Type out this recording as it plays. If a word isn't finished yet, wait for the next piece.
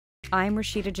I'm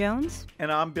Rashida Jones. And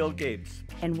I'm Bill Gates.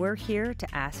 And we're here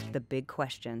to ask the big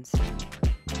questions.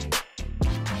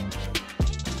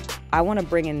 I want to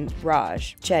bring in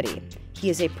Raj Chetty. He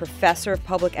is a professor of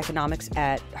public economics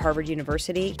at Harvard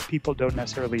University. People don't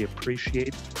necessarily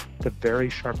appreciate the very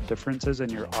sharp differences in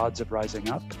your odds of rising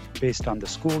up based on the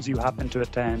schools you happen to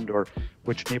attend or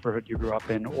which neighborhood you grew up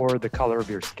in or the color of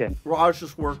your skin.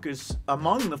 Raj's work is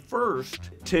among the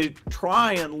first to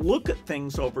try and look at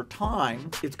things over time.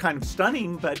 It's kind of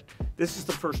stunning, but this is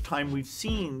the first time we've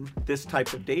seen this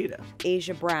type of data.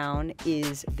 Asia Brown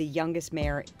is the youngest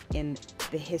mayor in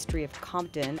the history of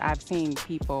Compton. I've seen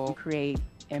people create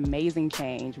amazing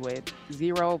change with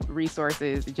zero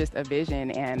resources, just a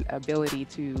vision and ability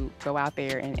to go out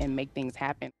there and make things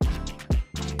happen.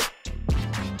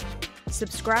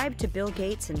 Subscribe to Bill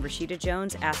Gates and Rashida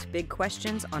Jones Ask Big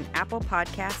Questions on Apple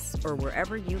Podcasts or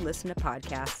wherever you listen to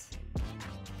podcasts.